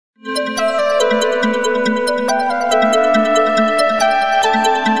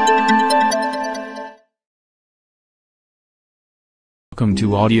Welcome to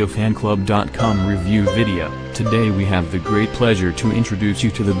AudioFanClub.com review video. Today we have the great pleasure to introduce you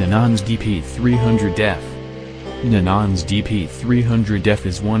to the Denon DP-300F. Denon's DP-300F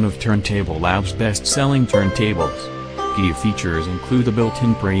is one of Turntable Labs' best-selling turntables. Key features include a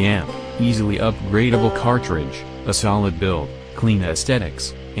built-in preamp, easily upgradable cartridge, a solid build, clean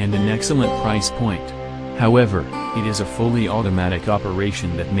aesthetics, and an excellent price point. However, it is a fully automatic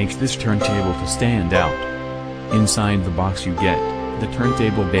operation that makes this turntable to stand out. Inside the box you get the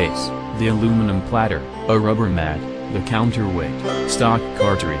turntable base, the aluminum platter, a rubber mat, the counterweight, stock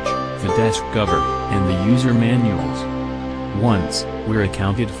cartridge, the desk cover, and the user manuals. Once we're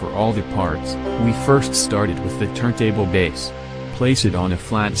accounted for all the parts, we first started with the turntable base. Place it on a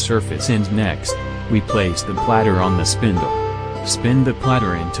flat surface and next, we place the platter on the spindle. Spin the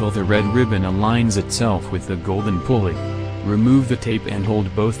platter until the red ribbon aligns itself with the golden pulley. Remove the tape and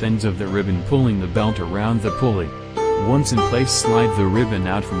hold both ends of the ribbon, pulling the belt around the pulley. Once in place, slide the ribbon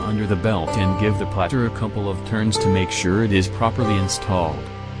out from under the belt and give the platter a couple of turns to make sure it is properly installed.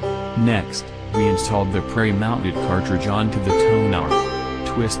 Next, we installed the pre-mounted cartridge onto the tone arm.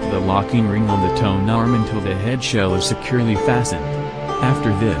 Twist the locking ring on the tone arm until the head shell is securely fastened.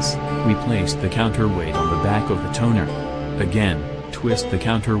 After this, we placed the counterweight on the back of the toner. Again, twist the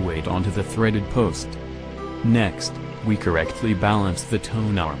counterweight onto the threaded post. Next, we correctly balanced the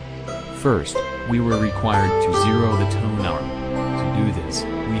tone arm. First, we were required to zero the tone arm. To do this,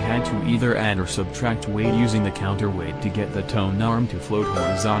 we had to either add or subtract weight using the counterweight to get the tone arm to float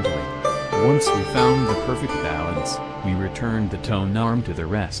horizontally. Once we found the perfect balance, we returned the tone arm to the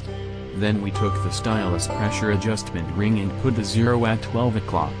rest. Then we took the stylus pressure adjustment ring and put the zero at 12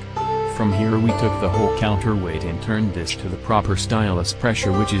 o'clock. From here we took the whole counterweight and turned this to the proper stylus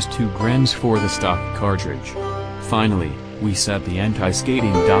pressure, which is 2 grams for the stock cartridge. Finally, we set the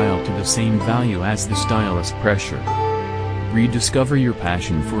anti-skating dial to the same value as the stylus pressure. Rediscover your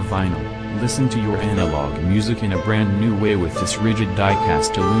passion for vinyl. Listen to your analog music in a brand new way with this rigid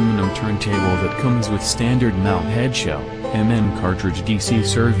die-cast aluminum turntable that comes with standard mount head shell, cartridge DC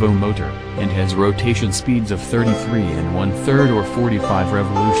servo motor, and has rotation speeds of 33 1/3 or 45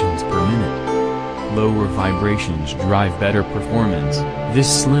 revolutions per minute. Lower vibrations drive better performance.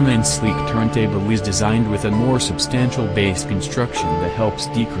 This slim and sleek turntable is designed with a more substantial base construction that helps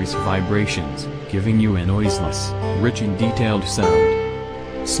decrease vibrations, giving you a noiseless, rich and detailed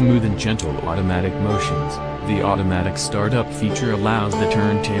sound. Smooth and gentle automatic motions. The automatic startup feature allows the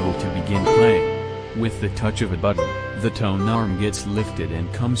turntable to begin playing. With the touch of a button, the tone arm gets lifted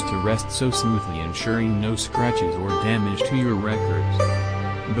and comes to rest so smoothly, ensuring no scratches or damage to your records.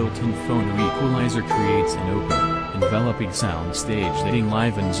 Built-in phono equalizer creates an open, enveloping sound stage that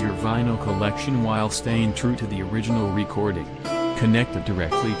enlivens your vinyl collection while staying true to the original recording. Connected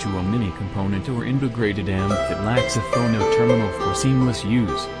directly to a mini component or integrated amp that lacks a phono terminal for seamless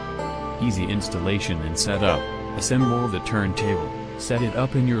use. Easy installation and setup. Assemble the turntable, set it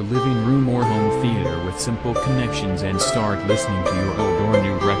up in your living room or home theater with simple connections and start listening to your old or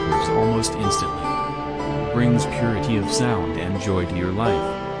new records almost instantly. Brings purity of sound and joy to your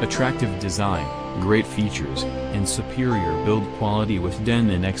life. Attractive design, great features, and superior build quality with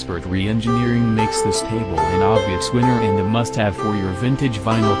Denon expert re-engineering makes this table an obvious winner and a must-have for your vintage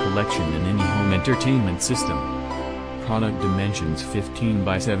vinyl collection in any home entertainment system. Product dimensions 15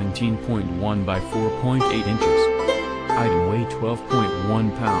 by 17.1 by 4.8 inches. Item weight 12.1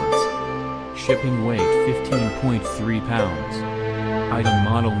 pounds. Shipping weight 15.3 pounds. Item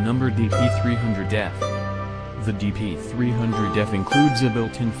model number DP-300F. The DP-300F includes a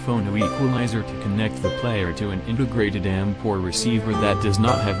built-in phono equalizer to connect the player to an integrated amp or receiver that does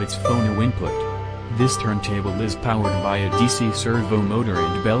not have its phono input. This turntable is powered by a DC servo motor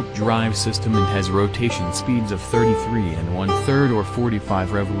and belt drive system and has rotation speeds of 33 1/3 or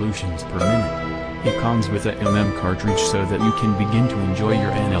 45 revolutions per minute. It comes with a cartridge so that you can begin to enjoy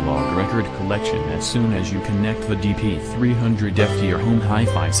your analog record collection as soon as you connect the DP-300F to your home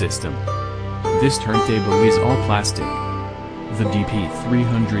hi-fi system. This turntable is all plastic. The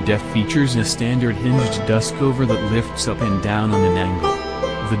DP-300F features a standard hinged desk cover that lifts up and down on an angle.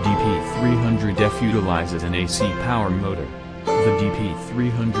 The DP-300F utilizes an AC power motor. The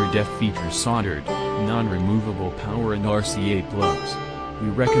DP-300F features soldered, non-removable power and RCA plugs. We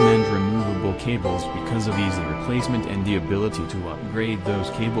recommend removable cables because of easy replacement and the ability to upgrade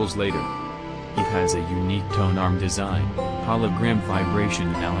those cables later. It has a unique tone arm design, hologram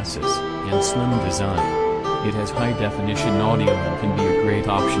vibration analysis, and slim design. It has high-definition audio and can be a great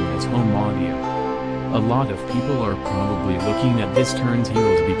option as home audio. A lot of people are probably looking at this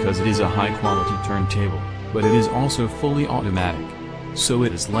turntable because it is a high-quality turntable, but it is also fully automatic. So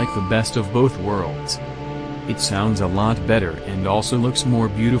it is like the best of both worlds. It sounds a lot better and also looks more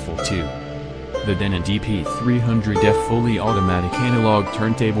beautiful too. The Denon DP-300F fully automatic analog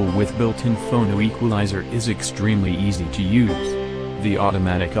turntable with built-in phono equalizer is extremely easy to use. The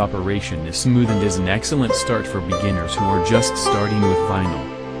automatic operation is smooth and is an excellent start for beginners who are just starting with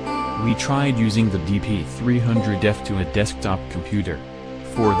vinyl. We tried using the DP-300F to a desktop computer.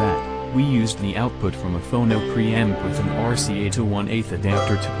 For that, we used the output from a phono preamp with an RCA to 1/8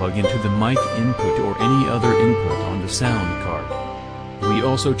 adapter to plug into the mic input or any other input on the sound card. We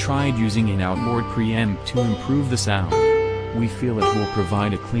also tried using an outboard preamp to improve the sound. We feel it will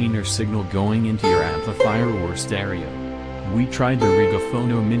provide a cleaner signal going into your amplifier or stereo. We tried the Riga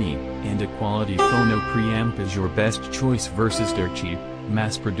Phono Mini, and a quality phono preamp is your best choice versus their cheap,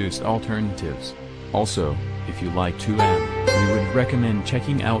 mass-produced alternatives. Also, if you like to amp, we would recommend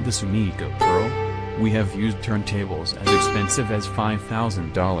checking out the Sunico Pearl. We have used turntables as expensive as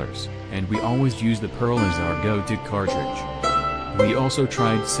 $5,000, and we always use the Pearl as our go-to cartridge. We also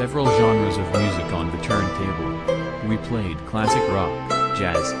tried several genres of music on the turntable. We played classic rock,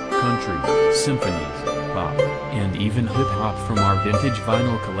 jazz, country, symphonies, pop, and even hip-hop from our vintage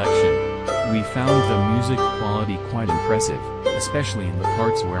vinyl collection. We found the music quality quite impressive, especially in the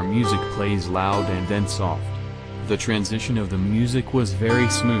parts where music plays loud and then soft. The transition of the music was very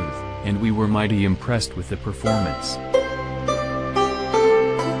smooth, and we were mighty impressed with the performance.